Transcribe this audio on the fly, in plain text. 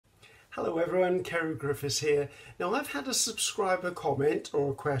Hello everyone, Griffiths here. Now I've had a subscriber comment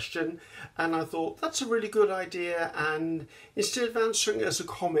or a question and I thought that's a really good idea, and instead of answering it as a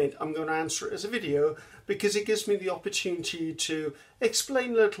comment I'm going to answer it as a video because it gives me the opportunity to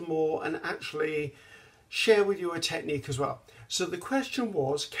explain a little more and actually share with you a technique as well. So the question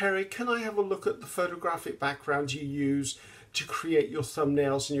was, Ceri, can I have a look at the photographic background you use to create your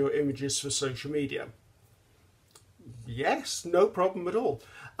thumbnails and your images for social media? Yes, no problem at all.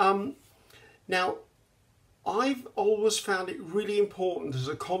 Now, I've always found it really important as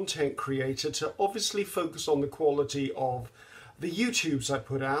a content creator to obviously focus on the quality of the YouTubes I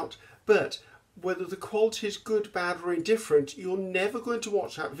put out, but whether the quality is good, bad or indifferent, you're never going to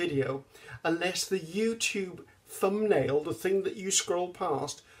watch that video unless the YouTube thumbnail, the thing that you scroll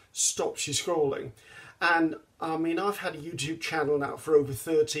past, stops you scrolling. And I mean, I've had a YouTube channel now for over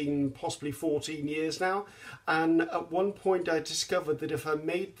 13, possibly 14 years now. And at one point I discovered that if I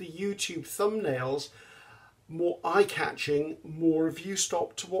made the YouTube thumbnails more eye-catching, more of you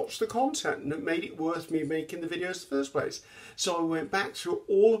stopped to watch the content, and it made it worth me making the videos in the first place. So I went back through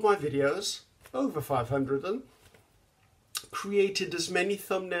all of my videos, over 500 of them, created as many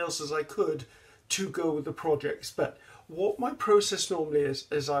thumbnails as I could to go with the projects. But what my process normally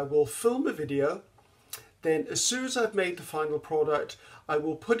is I will film a video. Then as soon as I've made the final product, I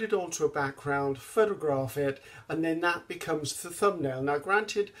will put it onto a background, photograph it, and then that becomes the thumbnail. Now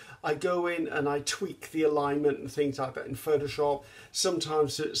granted, I go in and I tweak the alignment and things like that in Photoshop.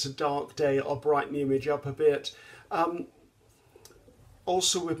 Sometimes it's a dark day, I'll brighten the image up a bit.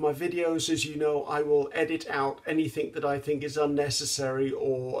 Also with my videos, as you know, I will edit out anything that I think is unnecessary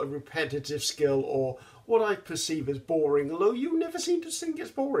or a repetitive skill or what I perceive as boring, although you never seem to think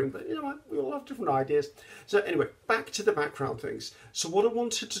it's boring, but you know what, we all have different ideas. So anyway, back to the background things. So what I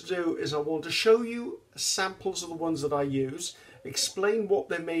wanted to do is I want to show you samples of the ones that I use, explain what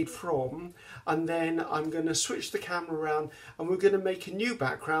they're made from, and then I'm going to switch the camera around and we're going to make a new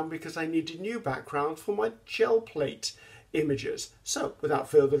background because I need a new background for my gel plate images. So without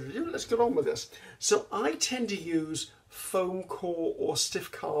further ado, let's get on with this. So I tend to use foam core or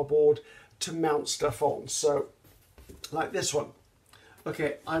stiff cardboard to mount stuff on. So like this one.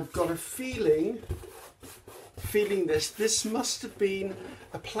 Okay, I've got a feeling this must have been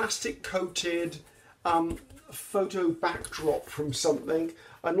a plastic coated photo backdrop from something,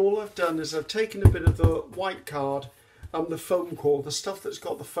 and all I've done is I've taken a bit of the white card, the foam core, the stuff that's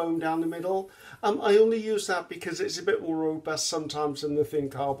got the foam down the middle. I only use that because it's a bit more robust sometimes than the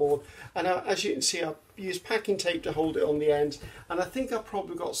thin cardboard. And as you can see, I've used packing tape to hold it on the end. And I think I've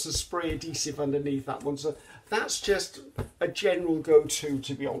probably got some spray adhesive underneath that one. So that's just a general go-to,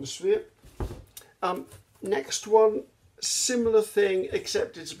 to be honest with you. Next one, similar thing,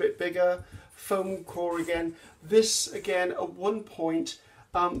 except it's a bit bigger. Foam core again. This, again, at one point,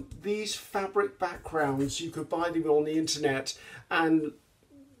 these fabric backgrounds, you could buy them on the internet and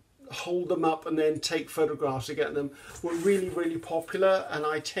hold them up and then take photographs to get them, were really, really popular, and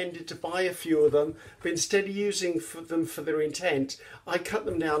I tended to buy a few of them, but instead of using them for their intent, I cut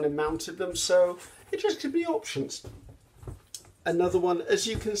them down and mounted them, so it just gives me options. Another one, as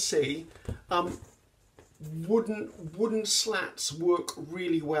you can see, wooden slats work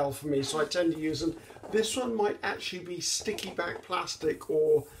really well for me, so I tend to use them. This one might actually be sticky back plastic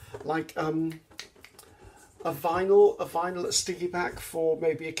or like a vinyl sticky back for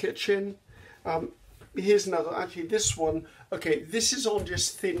maybe a kitchen. Here's another, actually this one, okay, this is on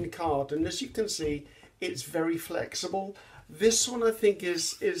just thin card, and as you can see, it's very flexible. This one I think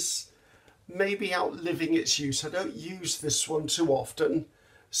is maybe outliving its use. I don't use this one too often,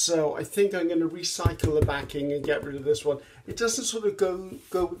 so I think I'm going to recycle the backing and get rid of this one. It doesn't sort of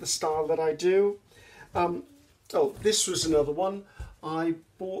go with the style that I do. Oh, this was another one. I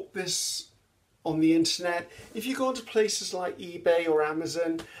bought this on the internet. If you go onto places like eBay or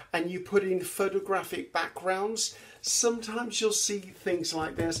Amazon and you put in photographic backgrounds, sometimes you'll see things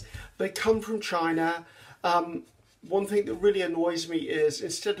like this. They come from China. One thing that really annoys me is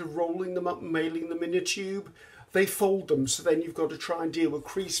instead of rolling them up and mailing them in a tube, they fold them, so then you've got to try and deal with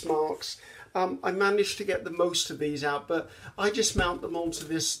crease marks. I managed to get the most of these out, but I just mount them onto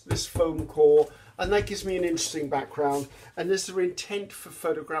this foam core, and that gives me an interesting background. And as their intent for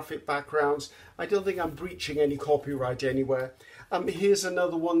photographic backgrounds, I don't think I'm breaching any copyright anywhere. Here's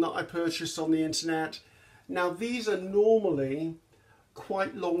another one that I purchased on the internet. Now these are normally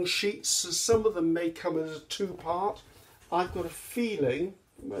quite long sheets, so some of them may come as a two-part. I've got a feeling,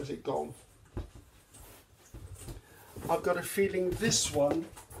 where's it gone? I've got a feeling this one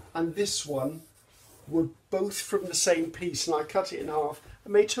and this one were both from the same piece, and I cut it in half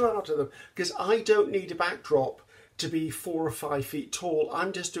and made two out of them because I don't need a backdrop to be 4 or 5 feet tall.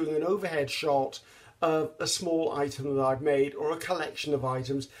 I'm just doing an overhead shot of a small item that I've made, or a collection of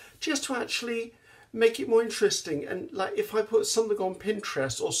items, just to actually make it more interesting. And like, if I put something on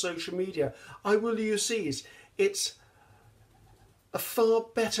Pinterest or social media, I will use these. It's a far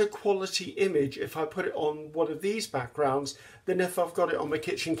better quality image if I put it on one of these backgrounds than if I've got it on my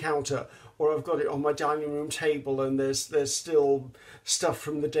kitchen counter, or I've got it on my dining room table and there's still stuff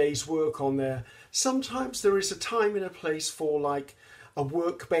from the day's work on there. Sometimes there is a time and a place for like a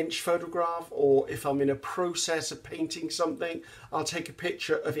workbench photograph, or if I'm in a process of painting something, I'll take a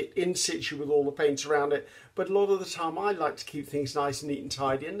picture of it in situ with all the paint around it. But a lot of the time I like to keep things nice and neat and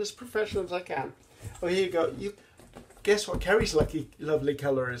tidy and as professional as I can. Oh, here you go. Guess what Ceri's lovely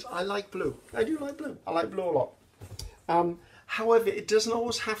colour is? I like blue. I do like blue. I like blue a lot. However, it doesn't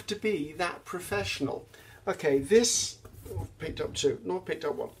always have to be that professional. Okay, this, I've picked up two. No, I've picked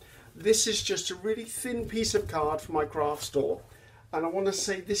up one. This is just a really thin piece of card from my craft store. And I want to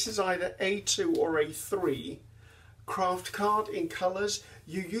say this is either A2 or A3 craft card in colours.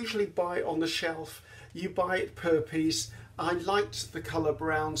 You usually buy it on the shelf. You buy it per piece. I liked the colour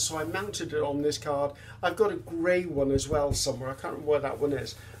brown, so I mounted it on this card. I've got a grey one as well somewhere. I can't remember where that one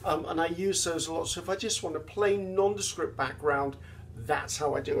is. And I use those a lot. So if I just want a plain nondescript background, that's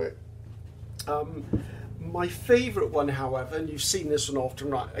how I do it. My favourite one, however, and you've seen this one often,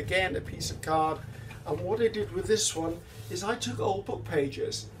 right? Again, a piece of card. And what I did with this one is I took old book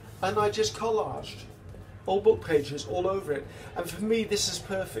pages and I just collaged old book pages all over it. And for me, this is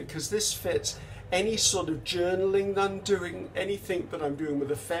perfect because this fits any sort of journaling that I'm doing, anything that I'm doing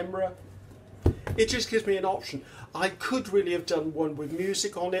with ephemera. It just gives me an option. I could really have done one with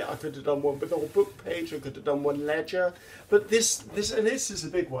music on it. I could have done one with old book page. I could have done one ledger. But this is a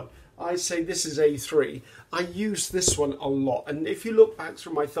big one. I'd say this is A3. I use this one a lot. And if you look back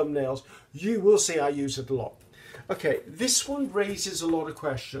through my thumbnails, you will see I use it a lot. Okay, this one raises a lot of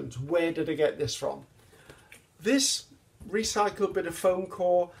questions. Where did I get this from? This recycled bit of foam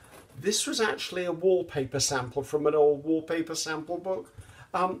core, this was actually a wallpaper sample from an old wallpaper sample book.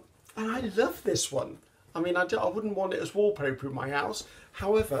 And I love this one. I mean, I wouldn't want it as wallpaper in my house.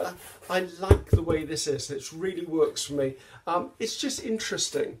 However, I like the way this is. It really works for me. It's just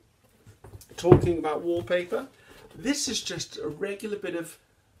interesting. Talking about wallpaper, this is just a regular bit of,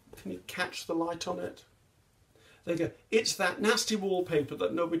 can you catch the light on it? There you go. It's that nasty wallpaper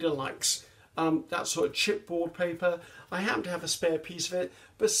that nobody likes. That sort of chipboard paper. I happen to have a spare piece of it,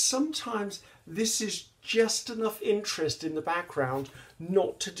 but sometimes this is just enough interest in the background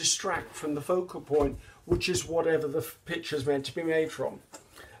not to distract from the focal point, which is whatever the picture is meant to be made from.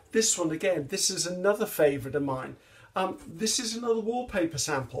 This one again, this is another favourite of mine. This is another wallpaper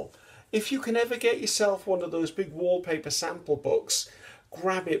sample. If you can ever get yourself one of those big wallpaper sample books,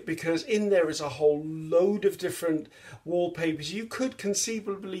 grab it, because in there is a whole load of different wallpapers you could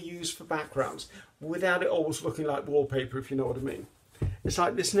conceivably use for backgrounds without it always looking like wallpaper, if you know what I mean. It's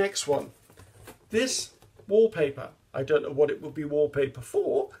like this next one. This wallpaper, I don't know what it would be wallpaper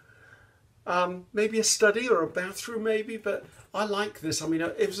for. Maybe a study or a bathroom maybe, but I like this. I mean,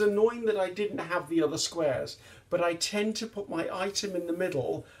 it was annoying that I didn't have the other squares, but I tend to put my item in the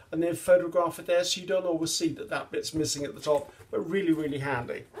middle and then photograph it there, so you don't always see that that bit's missing at the top, but really, really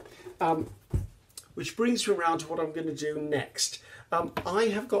handy. Which brings me around to what I'm going to do next. I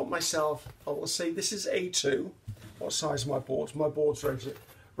have got myself, I will say this is A2. What size are my boards? My boards rated.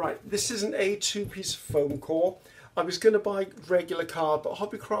 Right, this is an A2 piece of foam core. I was going to buy regular card, but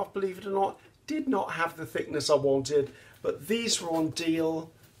Hobbycraft, believe it or not, did not have the thickness I wanted. But these were on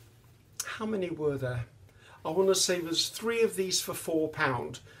deal. How many were there? I want to say there's 3 of these for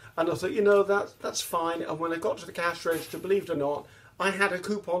 £4. And I thought, you know, that's fine. And when I got to the cash register, believe it or not, I had a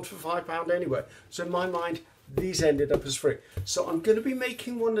coupon for £5 anyway. So in my mind, these ended up as free. So I'm going to be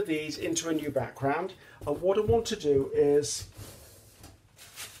making one of these into a new background. And what I want to do is,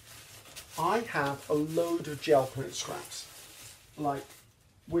 I have a load of gel print scraps. Like,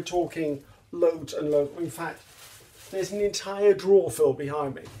 we're talking loads and loads. In fact, there's an entire drawer filled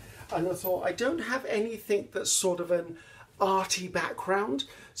behind me. And I thought, I don't have anything that's sort of an arty background.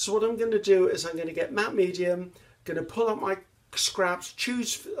 So what I'm going to do is I'm going to get matte medium, going to pull out my scraps,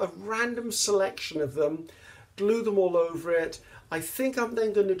 choose a random selection of them, glue them all over it. I think I'm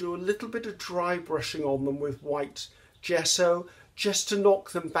then going to do a little bit of dry brushing on them with white gesso, just to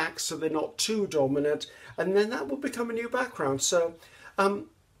knock them back so they're not too dominant, and then that will become a new background. So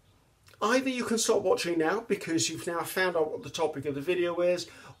either you can stop watching now because you've now found out what the topic of the video is,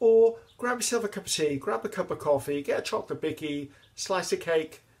 or grab yourself a cup of tea, grab a cup of coffee, get a chocolate bicky, slice of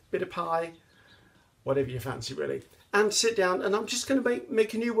cake, bit of pie, whatever you fancy really, and sit down, and I'm just going to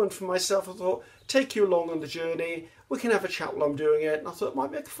make a new one for myself. I thought, take you along on the journey. We can have a chat while I'm doing it, and I thought it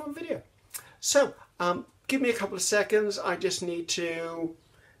might make a fun video. So, give me a couple of seconds. I just need to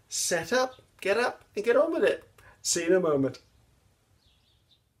set up, and get on with it. See you in a moment.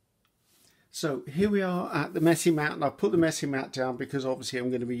 So here we are at the messy mat, and I've put the messy mat down because obviously I'm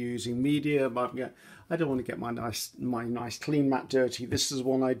going to be using medium. I don't want to get my nice clean mat dirty. This is the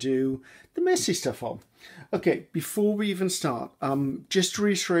one I do the messy stuff on. Okay, before we even start, just to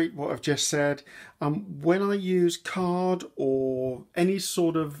reiterate what I've just said, when I use card or any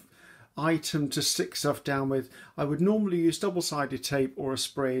sort of item to stick stuff down with, I would normally use double-sided tape or a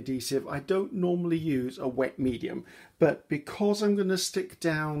spray adhesive. I don't normally use a wet medium, but because I'm going to stick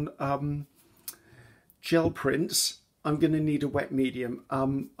down gel prints, I'm going to need a wet medium,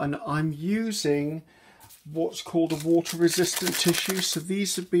 and I'm using what's called a water resistant tissue. So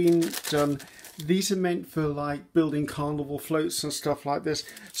these have been done, these are meant for like building carnival floats and stuff like this,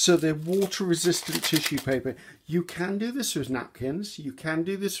 so they're water resistant tissue paper. You can do this with napkins, you can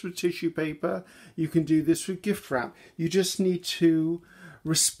do this with tissue paper, you can do this with gift wrap. You just need to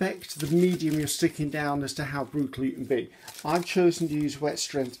respect the medium you're sticking down as to how brutal you can be. I've chosen to use wet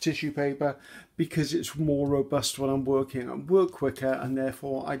strength tissue paper because it's more robust when I'm working and work quicker, and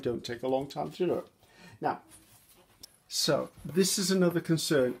therefore I don't take a long time to do it. Now, so this is another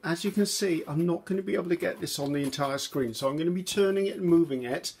concern. As you can see, I'm not going to be able to get this on the entire screen, so I'm going to be turning it and moving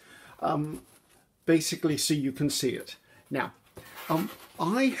it basically so you can see it. Now,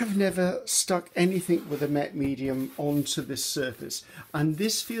 I have never stuck anything with a matte medium onto this surface, and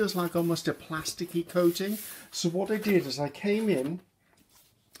this feels like almost a plasticky coating. So what I did is I came in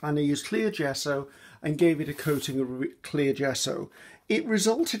and I used clear gesso and gave it a coating of clear gesso. It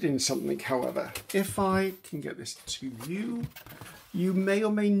resulted in something, however. If I can get this to you, you may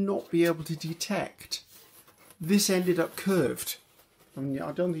or may not be able to detect. This ended up curved. I mean,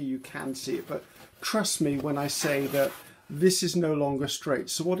 I don't think you can see it, but trust me when I say that this is no longer straight.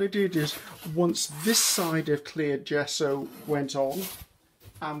 So what I did is, once this side of clear gesso went on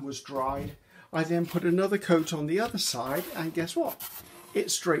and was dried, I then put another coat on the other side, and guess what? It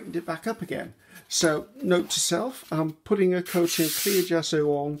straightened it back up again. So note to self, putting a coating of clear gesso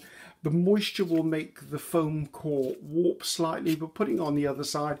on, the moisture will make the foam core warp slightly, but putting it on the other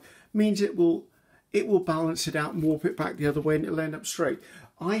side means it will balance it out and warp it back the other way, and it'll end up straight.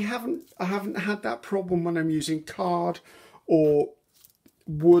 I haven't had that problem when I'm using card or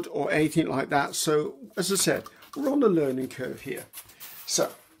wood or anything like that. So as I said, we're on a learning curve here.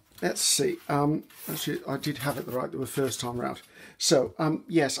 So let's see. Actually, I did have it right the first time around. So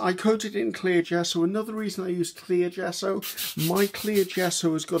yes, I coated it in clear gesso. Another reason I use clear gesso, my clear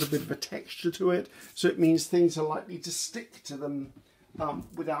gesso has got a bit of a texture to it, so it means things are likely to stick to them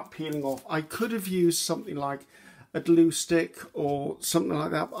without peeling off. I could have used something like a glue stick or something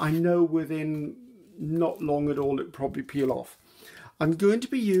like that, but I know within not long at all it probably peel off. I'm going to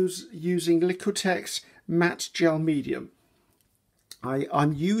be using Liquitex matte gel medium.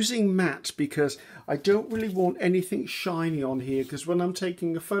 I'm using matte because I don't really want anything shiny on here, because when I'm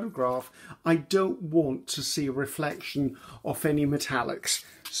taking a photograph I don't want to see a reflection of any metallics.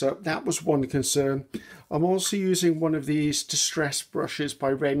 So that was one concern. I'm also using one of these distress brushes by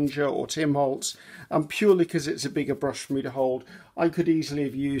Ranger or Tim Holtz, purely because it's a bigger brush for me to hold. I could easily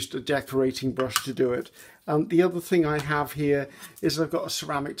have used a decorating brush to do it. The other thing I have here is I've got a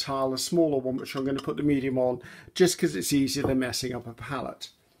ceramic tile, a smaller one, which I'm going to put the medium on, just because it's easier than messing up a palette.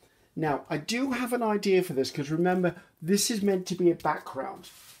 Now, I do have an idea for this, because remember, this is meant to be a background.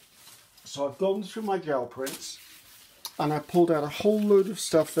 So I've gone through my gel prints, and I pulled out a whole load of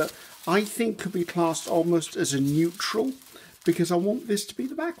stuff that I think could be classed almost as a neutral, because I want this to be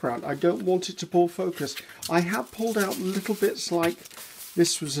the background. I don't want it to pull focus. I have pulled out little bits like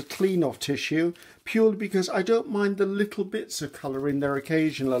this was a clean off tissue, purely because I don't mind the little bits of colour in there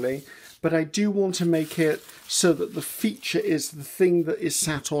occasionally, but I do want to make it so that the feature is the thing that is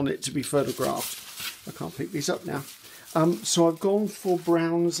sat on it to be photographed. I can't pick these up now. So I've gone for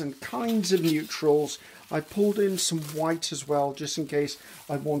browns and kinds of neutrals. I pulled in some white as well, just in case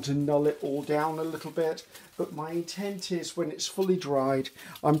I want to null it all down a little bit. But my intent is, when it's fully dried,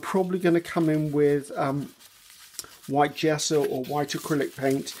 I'm probably going to come in with white gesso or white acrylic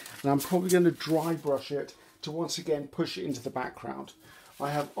paint, and I'm probably going to dry brush it to once again push it into the background. I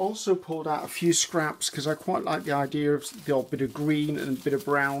have also pulled out a few scraps because I quite like the idea of the odd bit of green and a bit of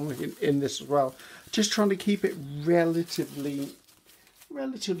brown in this as well. Just trying to keep it relatively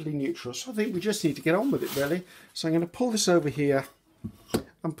neutral. So I think we just need to get on with it, really. So I'm going to pull this over here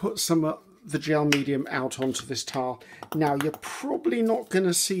and put some of the gel medium out onto this tile. Now, you're probably not going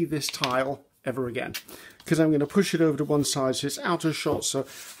to see this tile ever again, because I'm going to push it over to one side so it's out of shot so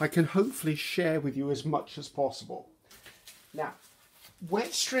I can hopefully share with you as much as possible. Now,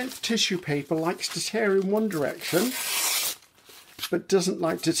 wet strength tissue paper likes to tear in one direction but doesn't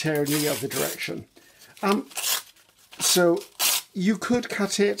like to tear in the other direction. So you could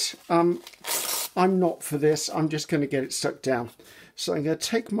cut it. I'm not for this. I'm just going to get it stuck down. So I'm going to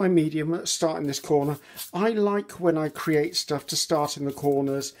take my medium, start in this corner. I like when I create stuff to start in the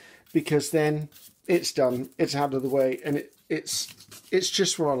corners because then it's done, it's out of the way, and it's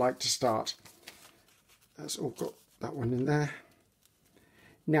just where I like to start. That's all got that one in there.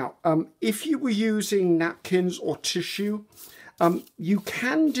 Now, if you were using napkins or tissue, you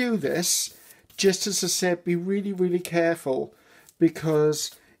can do this. Just as I said, be really, really careful,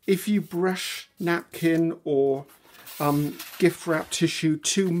 because if you brush napkin or gift wrap tissue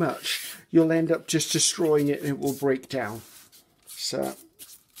too much, you'll end up just destroying it and it will break down. So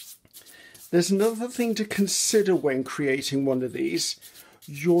there's another thing to consider when creating one of these.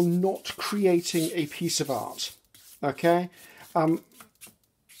 You're not creating a piece of art, okay?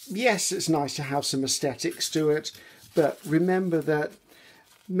 Yes, it's nice to have some aesthetics to it, but remember that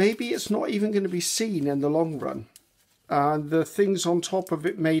maybe it's not even going to be seen in the long run. The things on top of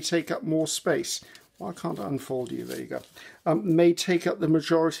it may take up more space. Why can't I unfold you? There you go. May take up the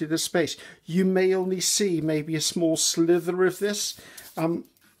majority of the space. You may only see maybe a small slither of this,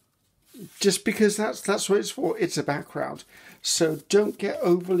 just because that's what it's for. It's a background. So don't get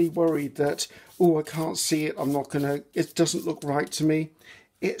overly worried that, oh, I can't see it. It doesn't look right to me.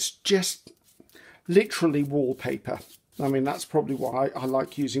 It's just literally wallpaper. I mean, that's probably why I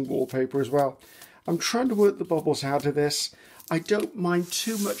like using wallpaper as well. I'm trying to work the bubbles out of this. I don't mind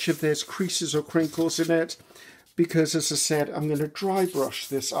too much if there's creases or crinkles in it, because as I said, I'm going to dry brush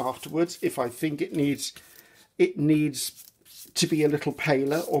this afterwards if I think it needs to be a little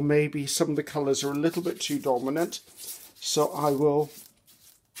paler, or maybe some of the colours are a little bit too dominant. So I will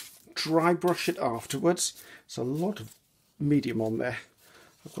dry brush it afterwards. There's a lot of medium on there.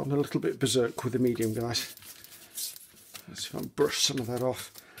 I've gone a little bit berserk with the medium, guys. Let's see if I can brush some of that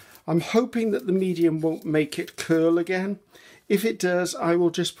off. I'm hoping that the medium won't make it curl again. If it does, I will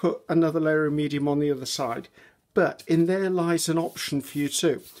just put another layer of medium on the other side. But in there lies an option for you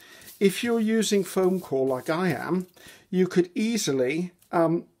too. If you're using foam core like I am, you could easily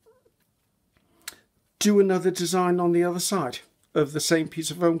do another design on the other side of the same piece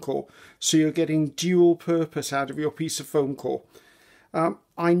of foam core. So you're getting dual purpose out of your piece of foam core.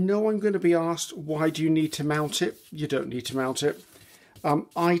 I know I'm going to be asked, why do you need to mount it? You don't need to mount it.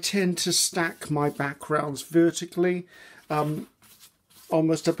 I tend to stack my backgrounds vertically,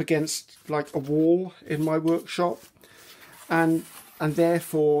 almost up against like a wall in my workshop, and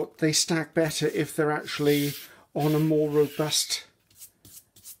therefore they stack better if they're actually on a more robust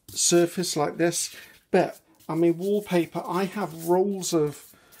surface like this. But I mean, wallpaper, I have rolls of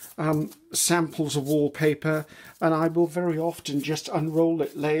samples of wallpaper, and I will very often just unroll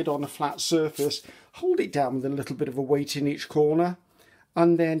it, lay it on a flat surface, hold it down with a little bit of a weight in each corner,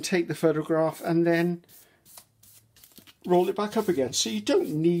 and then take the photograph and then roll it back up again. So you don't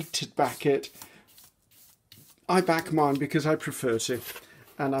need to back it. I back mine because I prefer to,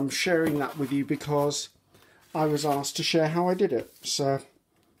 and I'm sharing that with you because I was asked to share how I did it. So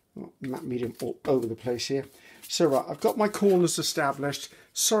matte medium all over the place here. So right, I've got my corners established.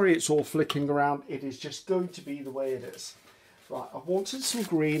 Sorry it's all flicking around. It is just going to be the way it is. Right, I wanted some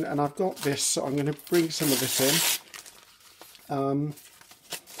green and I've got this, so I'm going to bring some of this in.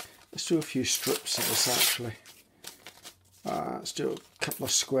 Let's do a few strips of this actually. Let's do a couple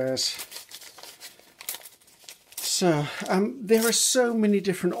of squares. So there are so many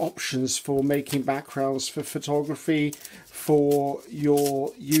different options for making backgrounds for photography, for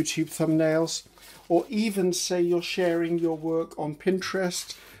your YouTube thumbnails, or even say you're sharing your work on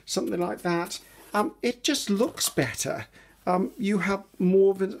Pinterest, something like that. It just looks better. You have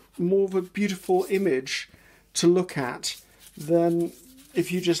more of a beautiful image to look at than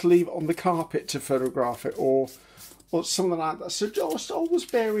if you just leave it on the carpet to photograph it, or something like that. So just always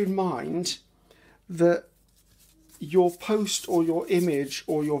bear in mind that your post or your image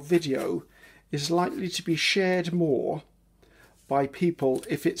or your video is likely to be shared more by people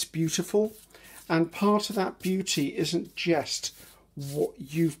if it's beautiful. And part of that beauty isn't just what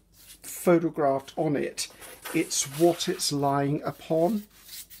you've photographed on it, it's what it's lying upon.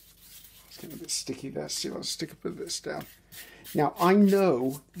 It's getting a bit sticky there. See if I'll stick a bit of this down. Now I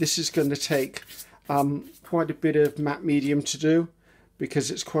know this is going to take quite a bit of matte medium to do because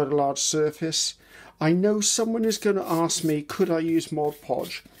it's quite a large surface. I know someone is going to ask me, could I use Mod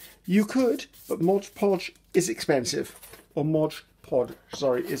Podge? You could, but Mod Podge is expensive, or Mod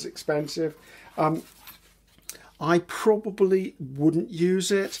is expensive. I probably wouldn't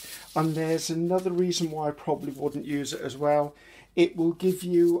use it, and there's another reason why I probably wouldn't use it as well. It will give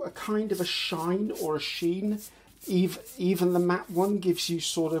you a kind of a shine or a sheen. Even the matte one gives you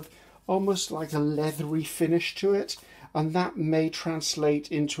sort of almost like a leathery finish to it, and that may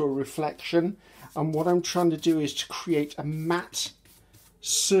translate into a reflection. And what I'm trying to do is to create a matte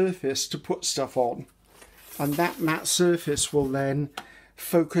surface to put stuff on, and that matte surface will then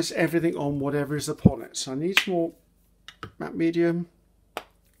focus everything on whatever is upon it. So I need some more matte medium.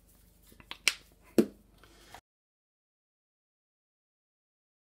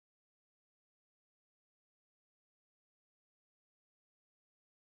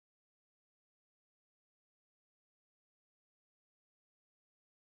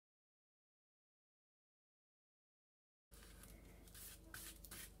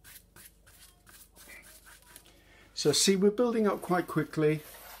 So see, we're building up quite quickly.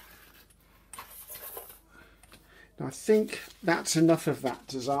 Now I think that's enough of that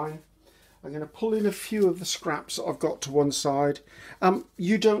design. I'm going to pull in a few of the scraps that I've got to one side.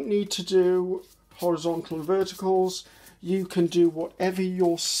 You don't need to do horizontal and verticals. You can do whatever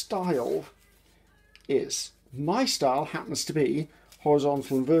your style is. My style happens to be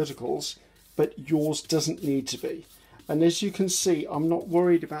horizontal and verticals, but yours doesn't need to be. And as you can see, I'm not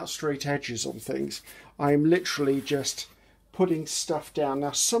worried about straight edges on things. I am literally just putting stuff down.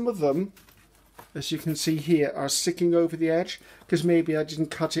 Now some of them, as you can see here, are sticking over the edge because maybe I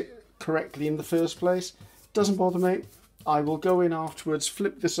didn't cut it correctly in the first place. Doesn't bother me. I will go in afterwards,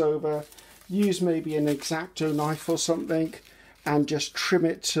 flip this over, use maybe an X-Acto knife or something, and just trim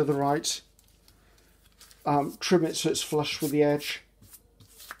it to the right. Trim it so it's flush with the edge.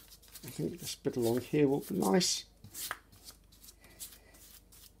 I think this bit along here will be nice.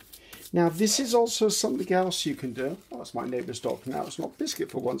 Now this is also something else you can do. Oh, it's my neighbour's dog now, it's not Biscuit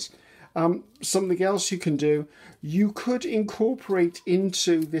for once. Something else you can do, you could incorporate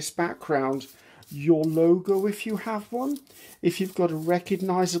into this background your logo if you have one. If you've got a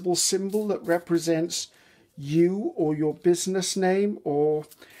recognisable symbol that represents you or your business name or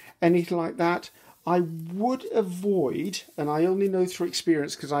anything like that, I would avoid, and I only know through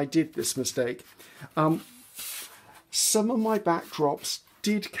experience because I did this mistake, some of my backdrops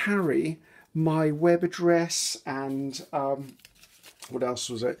did carry my web address and what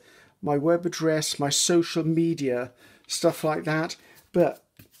else was it? My web address, my social media, stuff like that. But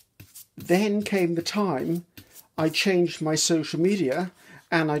then came the time I changed my social media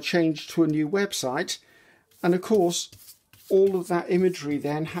and I changed to a new website. And of course, all of that imagery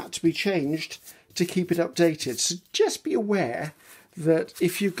then had to be changed to keep it updated. So just be aware that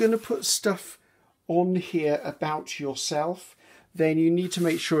if you're going to put stuff on here about yourself, then you need to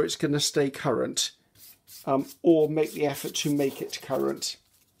make sure it's going to stay current, or make the effort to make it current.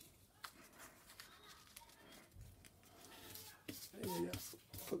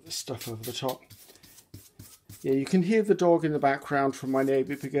 Put this stuff over the top. Yeah, you can hear the dog in the background from my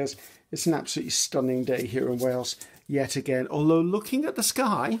neighbour because it's an absolutely stunning day here in Wales yet again. Although looking at the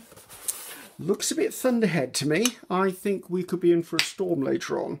sky, looks a bit thunderhead to me. I think we could be in for a storm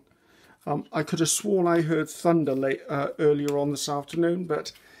later on. I could have sworn I heard thunder earlier on this afternoon,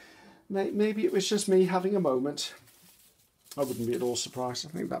 but maybe it was just me having a moment. I wouldn't be at all surprised. I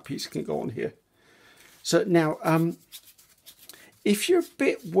think that piece can go on here. So now, if you're a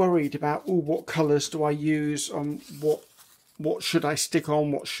bit worried about, oh, what colours do I use, what should I stick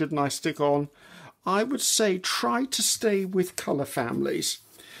on, what shouldn't I stick on, I would say try to stay with colour families.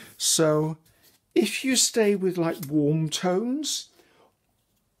 So if you stay with like warm tones,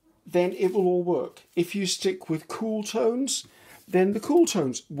 then it will all work. If you stick with cool tones, then the cool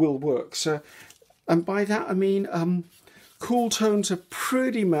tones will work. So, and by that I mean cool tones are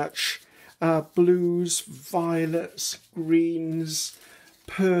pretty much blues, violets, greens,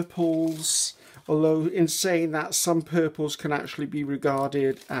 purples, although in saying that some purples can actually be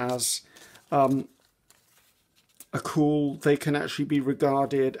regarded as a cool, they can actually be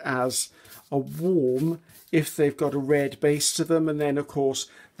regarded as a warm if they've got a red base to them. And then of course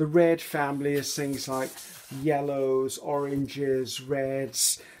the red family is things like yellows, oranges,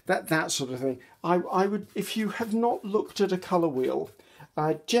 reds, that sort of thing. I would, if you have not looked at a colour wheel,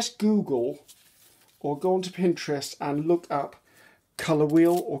 just Google or go onto Pinterest and look up colour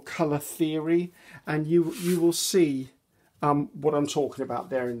wheel or colour theory, and you will see what I'm talking about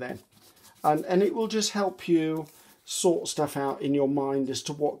there and then. And it will just help you sort stuff out in your mind as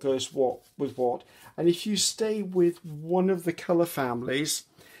to what goes with what. And if you stay with one of the colour families,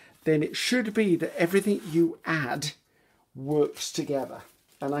 then it should be that everything you add works together.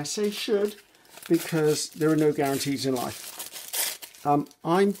 And I say should because there are no guarantees in life.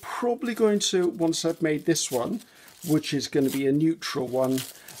 I'm probably going to, once I've made this one, which is going to be a neutral one,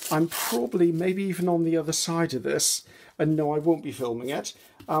 I'm probably maybe even on the other side of this, and no, I won't be filming it.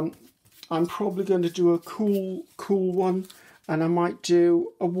 I'm probably going to do a cool one, and I might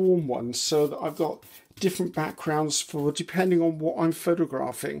do a warm one, so that I've got different backgrounds for depending on what I'm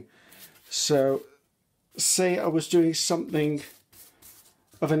photographing. So say I was doing something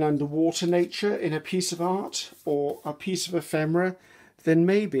of an underwater nature in a piece of art or a piece of ephemera, then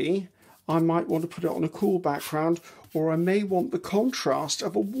maybe I might want to put it on a cool background, or I may want the contrast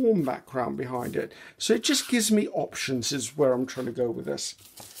of a warm background behind it. So it just gives me options is where I'm trying to go with this.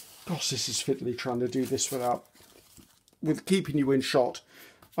 Gosh, this is fiddly trying to do this with keeping you in shot.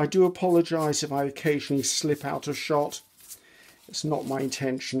 I do apologise if I occasionally slip out of shot. It's not my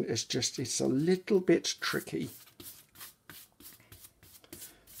intention, it's a little bit tricky.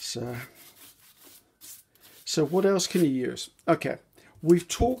 So what else can you use? Okay, we've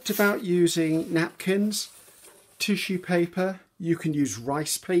talked about using napkins, tissue paper, you can use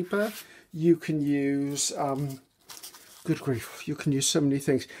rice paper, you can use, good grief, you can use so many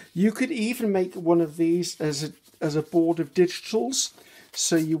things. You could even make one of these as a board of digitals.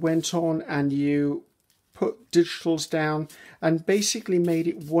 So you went on and you put digitals down and basically made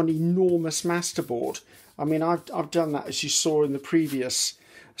it one enormous masterboard. I mean, I've done that, as you saw in the previous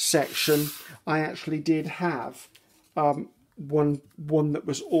section. I actually did have one that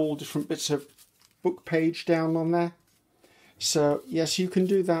was all different bits of book page down on there. So yes, you can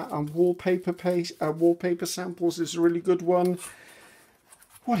do that. And wallpaper samples is a really good one.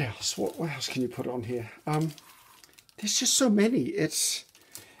 What else? What else can you put on here? There's just so many. It's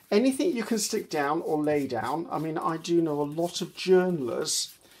anything you can stick down or lay down. I mean, I do know a lot of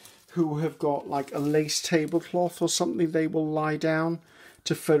journalers who have got like a lace tablecloth or something they will lie down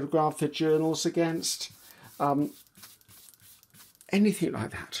to photograph their journals against. Anything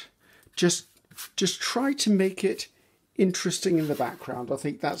like that. Just try to make it interesting in the background. I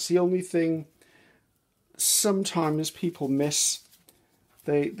think that's the only thing sometimes people miss.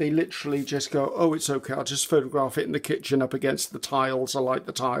 They literally just go, oh, it's okay, I'll just photograph it in the kitchen up against the tiles. I like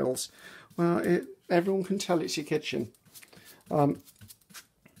the tiles. Well, everyone can tell it's your kitchen. Go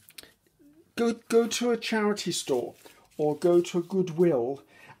to a charity store or go to a Goodwill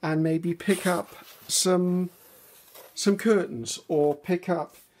and maybe pick up some curtains, or pick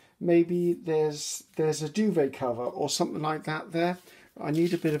up, maybe there's a duvet cover or something like that there. I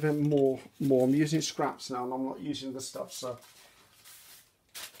need a bit of it more. I'm using scraps now and I'm not using the stuff, so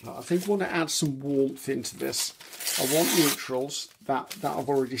I think I want to add some warmth into this. I want neutrals, that I've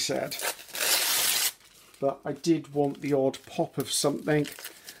already said. But I did want the odd pop of something.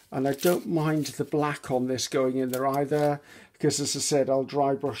 And I don't mind the black on this going in there either. Because as I said, I'll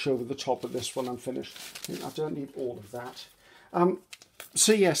dry brush over the top of this when I'm finished. I don't need all of that.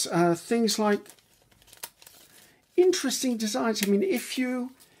 So yes, things like interesting designs. I mean, if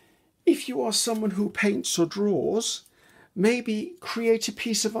you are someone who paints or draws, maybe create a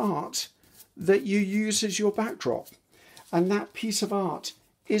piece of art that you use as your backdrop. And that piece of art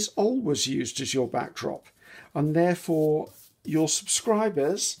is always used as your backdrop. And therefore, your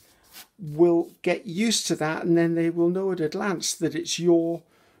subscribers will get used to that, and then they will know at a glance that it's your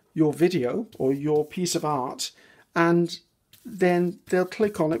video or your piece of art, and then they'll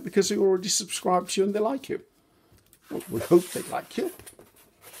click on it because they already subscribed to you and they like you. Well, we hope they like you.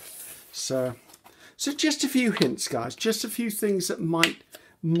 So just a few hints, guys. Just a few things that might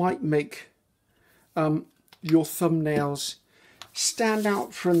make your thumbnails stand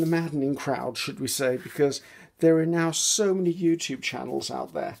out from the maddening crowd, should we say, because there are now so many YouTube channels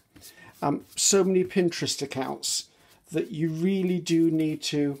out there, so many Pinterest accounts, that you really do need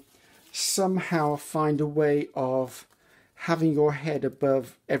to somehow find a way of having your head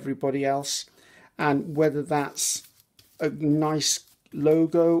above everybody else. And whether that's a nice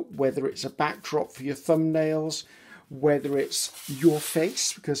logo, whether it's a backdrop for your thumbnails, whether it's your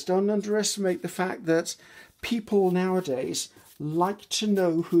face, because don't underestimate the fact that people nowadays like to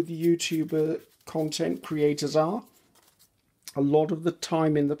know who the YouTuber content creators are. A lot of the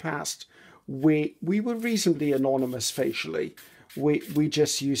time in the past, we were reasonably anonymous facially. We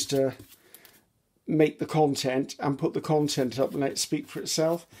just used to make the content and put the content up and let it speak for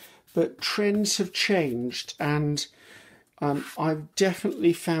itself. But trends have changed, and I've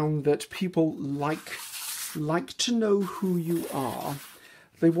definitely found that people like to know who you are.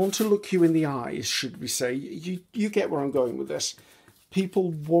 They want to look you in the eyes, should we say. You get where I'm going with this.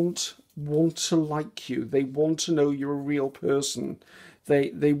 People want to like you. They want to know you're a real person.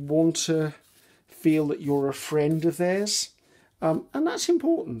 They want to feel that you're a friend of theirs. And that's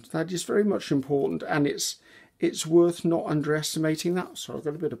important. That is very much important. And it's it's worth not underestimating that. So I've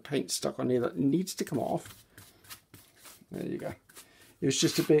got a bit of paint stuck on here that needs to come off. There you go. It was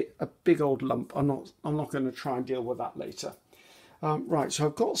just a big old lump. I'm not going to try and deal with that later. Right, so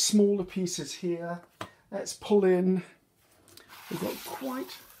I've got smaller pieces here. Let's pull in. We've got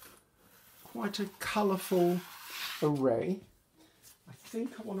quite a colourful array. I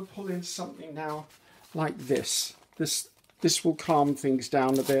think I want to pull in something now like this. This will calm things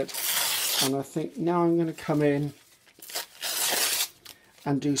down a bit. And I think now I'm going to come in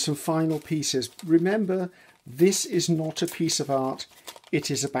and do some final pieces. Remember, this is not a piece of art, it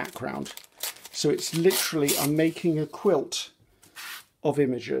is a background. So it's literally, I'm making a quilt of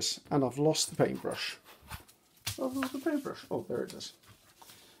images, and I've lost the paintbrush. Oh, the paintbrush. Oh, there it is.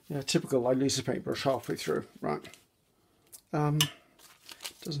 Yeah, typical, I lose the paintbrush halfway through. Right.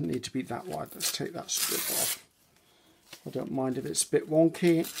 Doesn't need to be that wide. Let's take that strip off. I don't mind if it's a bit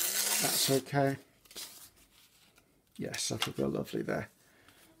wonky. That's okay. Yes, that'll go lovely there.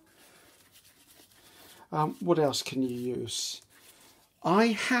 What else can you use? I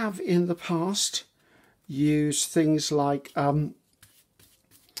have in the past used things like,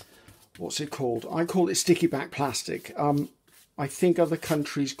 what's it called? I call it sticky back plastic. I think other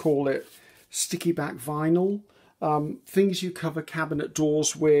countries call it sticky back vinyl. Things you cover cabinet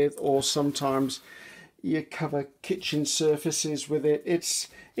doors with, or sometimes you cover kitchen surfaces with it.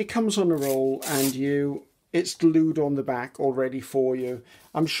 It comes on a roll and it's glued on the back already for you.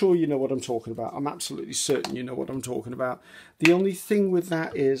 I'm sure you know what I'm talking about. I'm absolutely certain you know what I'm talking about. The only thing with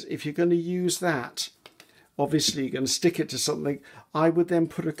that is, if you're going to use that, obviously you're going to stick it to something. I would then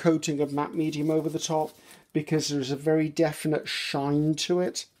put a coating of matte medium over the top, because there's a very definite shine to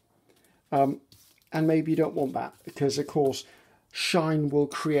it. And maybe you don't want that, because of course shine will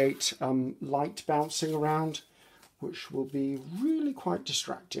create light bouncing around, which will be really quite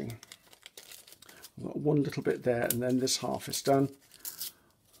distracting. I've got one little bit there, and then this half is done.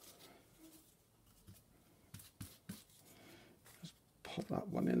 Just pop that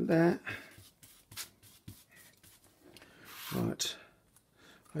one in there. Right,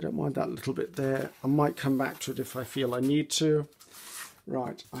 I don't mind that little bit there. I might come back to it if I feel I need to.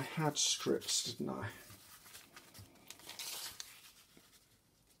 Right, I had strips, didn't I?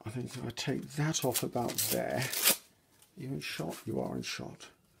 I think if I take that off about there. Are you in shot? You are in shot.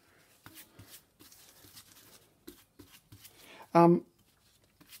 I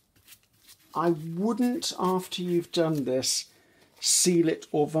wouldn't, after you've done this, seal it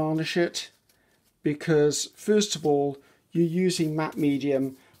or varnish it, because first of all, you're using matte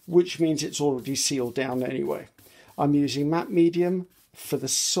medium, which means it's already sealed down anyway. I'm using matte medium for the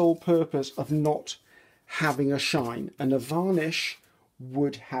sole purpose of not having a shine, and a varnish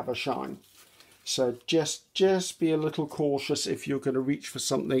would have a shine. So just be a little cautious if you're going to reach for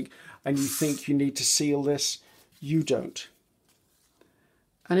something and you think you need to seal this. You don't.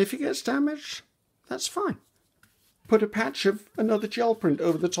 And if it gets damaged, that's fine. Put a patch of another gel print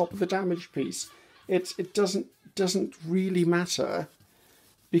over the top of the damaged piece. It doesn't really matter,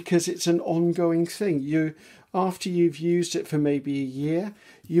 because it's an ongoing thing. After you've used it for maybe a year,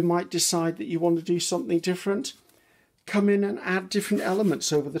 you might decide that you want to do something different. Come in and add different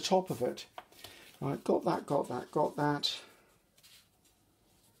elements over the top of it. Right, got that. I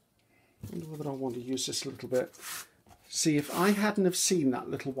wonder whether I want to use this a little bit. See, if I hadn't have seen that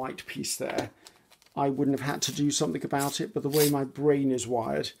little white piece there, I wouldn't have had to do something about it, but the way my brain is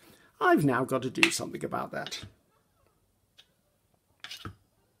wired, I've now got to do something about that.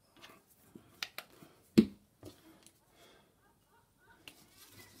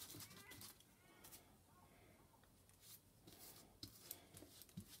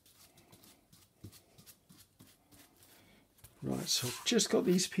 Right, so I've just got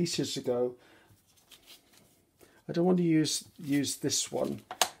these pieces to go. I don't want to use this one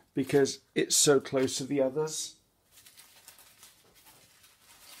because it's so close to the others.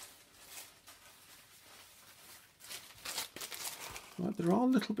 Right, there are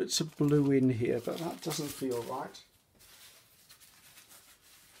little bits of blue in here, but that doesn't feel right.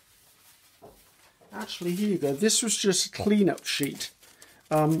 Actually, here you go. This was just a clean-up sheet.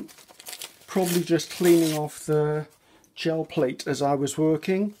 Probably just cleaning off the gel plate as I was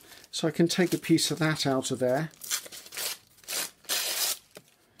working. So I can take a piece of that out of there.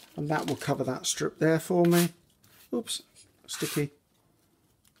 And that will cover that strip there for me. Oops, sticky.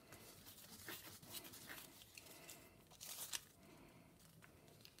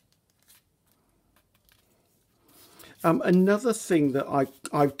 Another thing that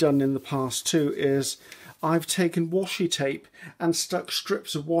I've done in the past too is I've taken washi tape and stuck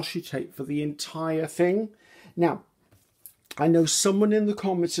strips of washi tape for the entire thing. Now, I know someone in the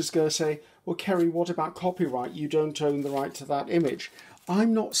comments is going to say, well, Ceri, what about copyright? You don't own the right to that image.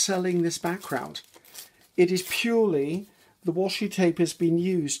 I'm not selling this background. It is purely the washi tape has been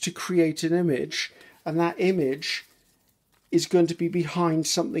used to create an image, and that image is going to be behind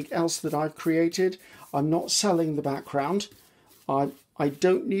something else that I've created. I'm not selling the background. I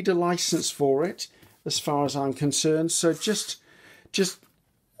don't need a license for it as far as I'm concerned. So just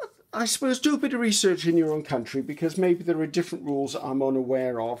I suppose do a bit of research in your own country, because maybe there are different rules that I'm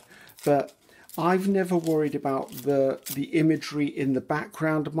unaware of. But I've never worried about the imagery in the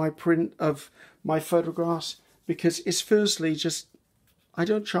background of my print of my photographs, because it's firstly just, I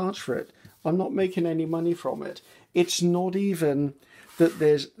don't charge for it. I'm not making any money from it. It's not even that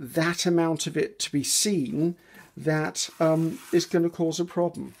there's that amount of it to be seen that is going to cause a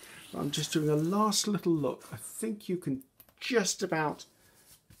problem. I'm just doing a last little look. I think you can just about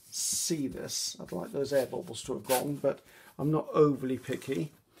see this. I'd like those air bubbles to have gone, but I'm not overly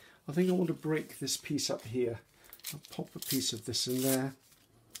picky. I think I want to break this piece up here. I'll pop a piece of this in there.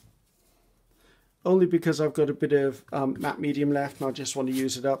 Only because I've got a bit of matte medium left and I just want to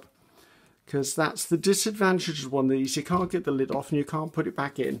use it up. Because that's the disadvantage of one of these. You can't get the lid off and you can't put it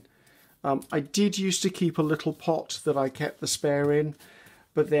back in. I did used to keep a little pot that I kept the spare in,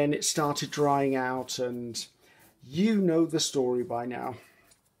 but then it started drying out, and you know the story by now.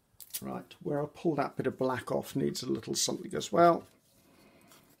 Right, where I pull that bit of black off needs a little something as well.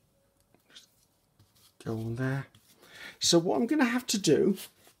 Just go on there. So what I'm going to have to do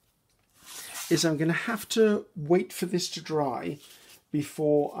is I'm going to have to wait for this to dry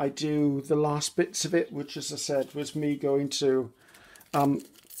before I do the last bits of it, which, as I said, was me going to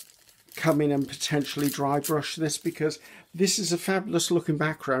come in and potentially dry brush this, because this is a fabulous looking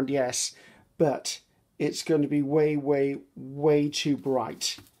background, yes, but it's going to be way, way, way too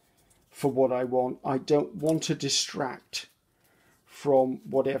bright for what I want. I don't want to distract from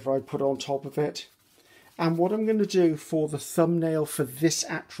whatever I put on top of it. And what I'm going to do for the thumbnail for this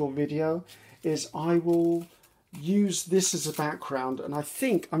actual video is I will use this as a background, and I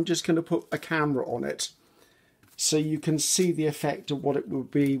think I'm just going to put a camera on it so you can see the effect of what it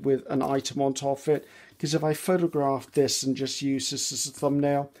would be with an item on top of it. Because if I photographed this and just used this as a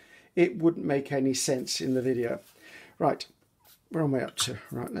thumbnail, it wouldn't make any sense in the video. Right, where am I up to?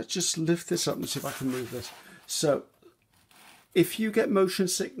 Right, let's just lift this up and see if I can move this. So if you get motion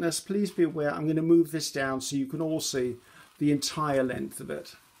sickness, please be aware I'm going to move this down so you can all see the entire length of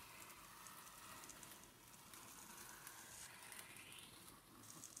it.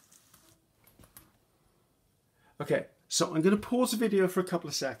 Okay, so I'm going to pause the video for a couple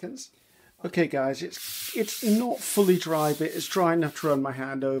of seconds. Okay guys, it's not fully dry, but it's dry enough to run my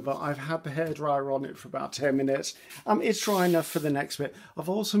hand over. I've had the hairdryer on it for about 10 minutes. It's dry enough for the next bit. I've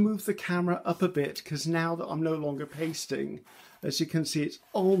also moved the camera up a bit because now that I'm no longer pasting, as you can see, it's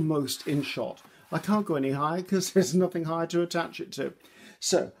almost in shot. I can't go any higher because there's nothing higher to attach it to.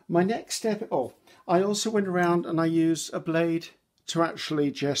 So my next step, I also went around and I used a blade to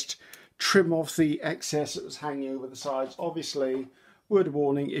actually just trim off the excess that was hanging over the sides. Obviously, word of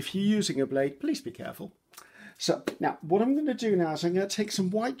warning, if you're using a blade, please be careful. So now what I'm going to do now is I'm going to take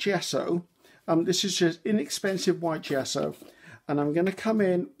some white gesso. This is just inexpensive white gesso, and I'm going to come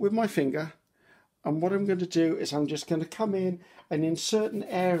in with my finger, and what I'm going to do is I'm just going to come in and in certain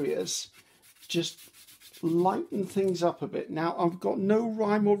areas just lighten things up a bit. Now I've got no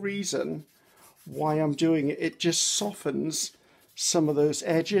rhyme or reason why I'm doing it. It just softens some of those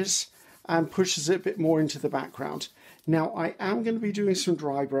edges and pushes it a bit more into the background. Now I am going to be doing some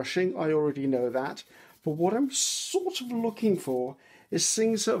dry brushing, I already know that, but what I'm sort of looking for is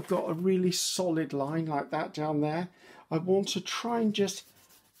things that have got a really solid line like that down there. I want to try and just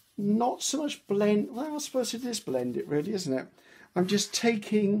not so much blend, well I suppose it is blend it really, isn't it? I'm just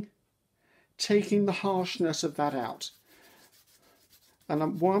taking the harshness of that out.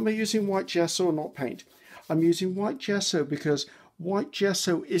 And why am I using white gesso or not paint? I'm using white gesso because white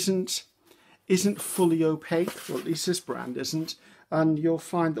gesso isn't fully opaque, or at least this brand isn't, and you'll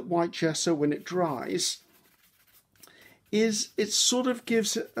find that white gesso, when it dries, it sort of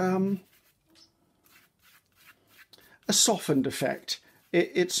gives it a softened effect.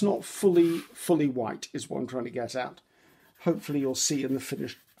 It's not fully white is what I'm trying to get at. Hopefully you'll see in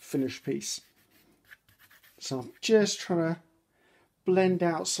the finished piece. So I'm just trying to blend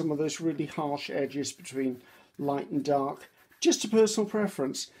out some of those really harsh edges between light and dark. Just a personal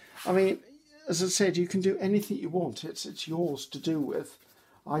preference. I mean, as I said, you can do anything you want. It's yours to do with.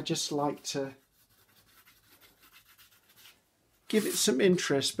 I just like to give it some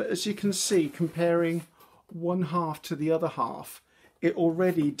interest. But as you can see, comparing one half to the other half, it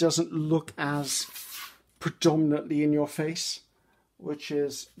already doesn't look as predominantly in your face, which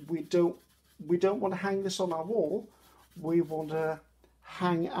is we don't want to hang this on our wall. We want to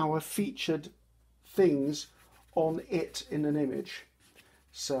hang our featured things on it in an image.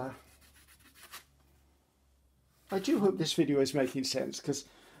 So I do hope this video is making sense, because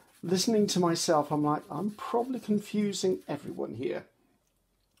listening to myself, I'm like, I'm probably confusing everyone here.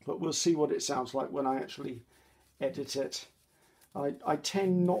 But we'll see what it sounds like when I actually edit it. I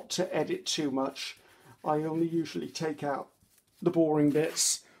tend not to edit too much. I only usually take out the boring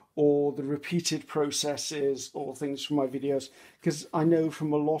bits or the repeated processes or things from my videos, because I know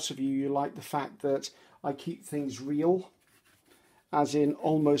from a lot of you like the fact that I keep things real, as in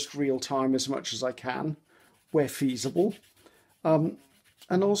almost real time as much as I can, where feasible. And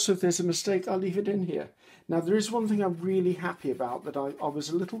also if there's a mistake, I'll leave it in here. Now, there is one thing I'm really happy about that I was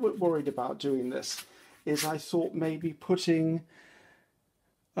a little bit worried about doing this, is I thought maybe putting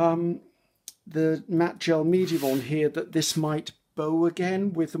the matte gel medium on here, that this might bow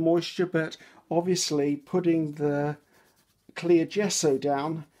again with the moisture, but obviously putting the clear gesso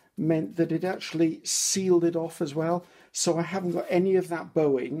down meant that it actually sealed it off as well. So I haven't got any of that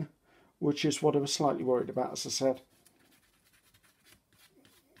bowing, which is what I was slightly worried about, as I said.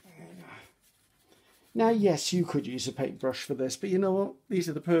 Now, yes, you could use a paintbrush for this, but you know what? These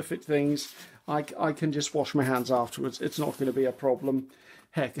are the perfect things. I can just wash my hands afterwards. It's not going to be a problem.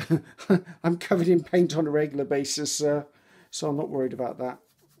 Heck, I'm covered in paint on a regular basis, so I'm not worried about that.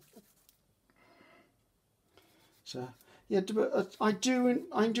 So, yeah, but I do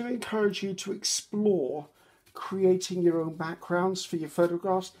encourage you to explore creating your own backgrounds for your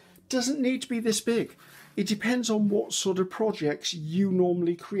photographs. Doesn't need to be this big. It depends on what sort of projects you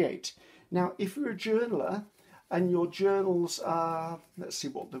normally create. Now, if you're a journaler and your journals are, let's see,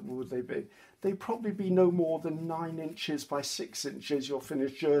 what would they be? They'd probably be no more than 9 inches by 6 inches, your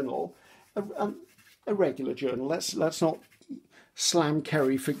finished journal. A regular journal. Let's not slam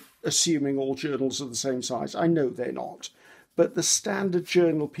Ceri for assuming all journals are the same size. I know they're not. But the standard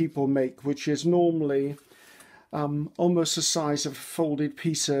journal people make, which is normally almost the size of a folded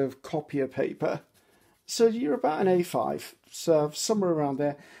piece of copier paper. So you're about an A5, so somewhere around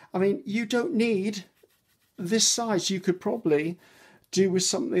there. I mean, you don't need this size. You could probably do with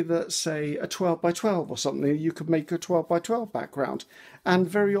something that's, say, a 12 by 12 or something. You could make a 12 by 12 background. And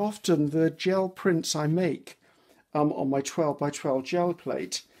very often the gel prints I make on my 12 by 12 gel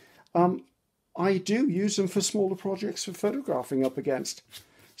plate, I do use them for smaller projects for photographing up against.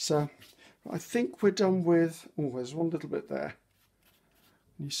 So I think we're done with, oh, there's one little bit there.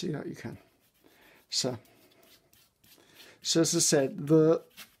 Can you see that? You can. So as I said, the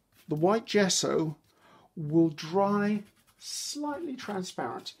white gesso will dry slightly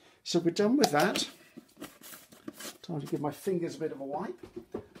transparent. So we're done with that. Time to give my fingers a bit of a wipe.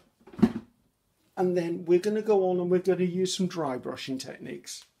 And then we're going to go on and we're going to use some dry brushing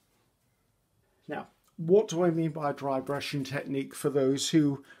techniques. Now, what do I mean by a dry brushing technique for those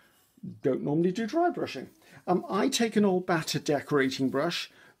who don't normally do dry brushing? I take an old battered decorating brush.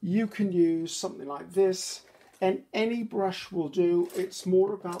 You can use something like this, and any brush will do. It's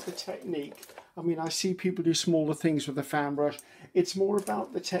more about the technique. I mean, I see people do smaller things with a fan brush. It's more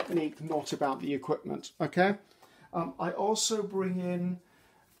about the technique, not about the equipment, okay? I also bring in,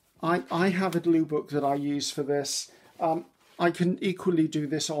 I have a glue book that I use for this. I can equally do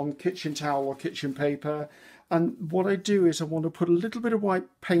this on kitchen towel or kitchen paper. And what I do is I want to put a little bit of white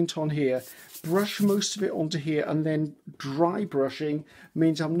paint on here, brush most of it onto here, and then dry brushing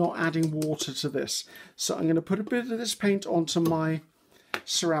means I'm not adding water to this. So I'm going to put a bit of this paint onto my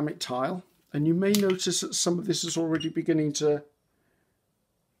ceramic tile. And you may notice that some of this is already beginning to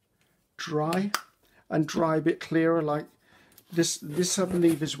dry and dry a bit clearer. Like this I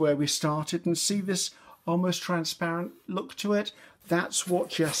believe is where we started. And see this almost transparent look to it? That's what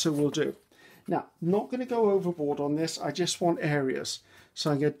gesso will do. Now, not going to go overboard on this. I just want areas.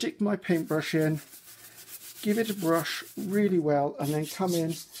 So I'm going to dip my paintbrush in, give it a brush really well, and then come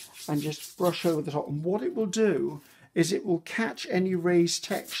in and just brush over the top. And what it will do is it will catch any raised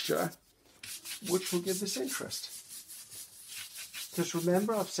texture, which will give this interest. Because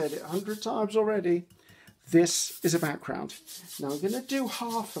remember, I've said it 100 times already, this is a background. Now I'm going to do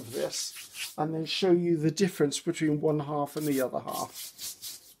half of this and then show you the difference between one half and the other half.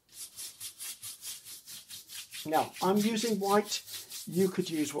 Now, I'm using white. You could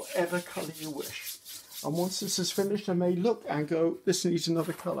use whatever colour you wish. And once this is finished, I may look and go, this needs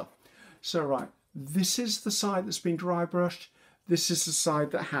another colour. So, right, this is the side that's been dry brushed. This is the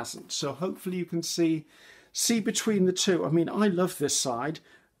side that hasn't. So hopefully you can see between the two. I mean, I love this side,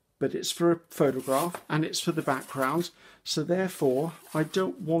 but it's for a photograph and it's for the background. So therefore, I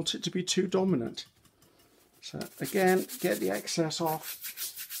don't want it to be too dominant. So again, get the excess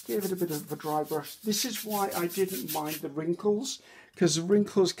off, give it a bit of a dry brush. This is why I didn't mind the wrinkles, because the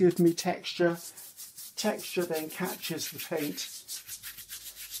wrinkles give me texture. Texture then catches the paint,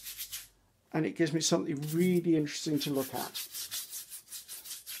 and it gives me something really interesting to look at.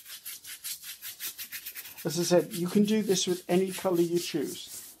 As I said, you can do this with any colour you choose.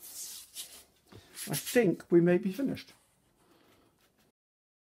 I think we may be finished.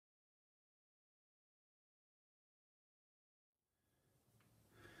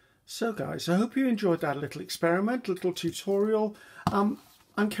 So guys, I hope you enjoyed that little experiment, little tutorial. I'm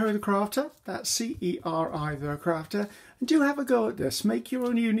Ceri the Crafter, that's C-E-R-I the Crafter, and do have a go at this. Make your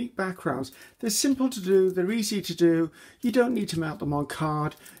own unique backgrounds. They're simple to do, they're easy to do. You don't need to mount them on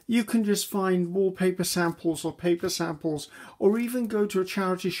card. You can just find wallpaper samples or paper samples, or even go to a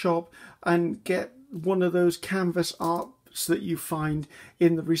charity shop and get one of those canvas arts that you find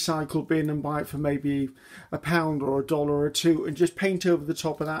in the recycle bin and buy it for maybe £1 or $1 or $2, and just paint over the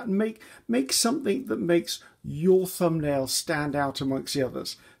top of that and make something that makes your thumbnail stand out amongst the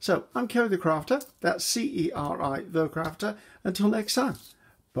others. So I'm Ceri the Crafter, that's C-E-R-I the Crafter. Until next time,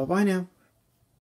 bye bye now.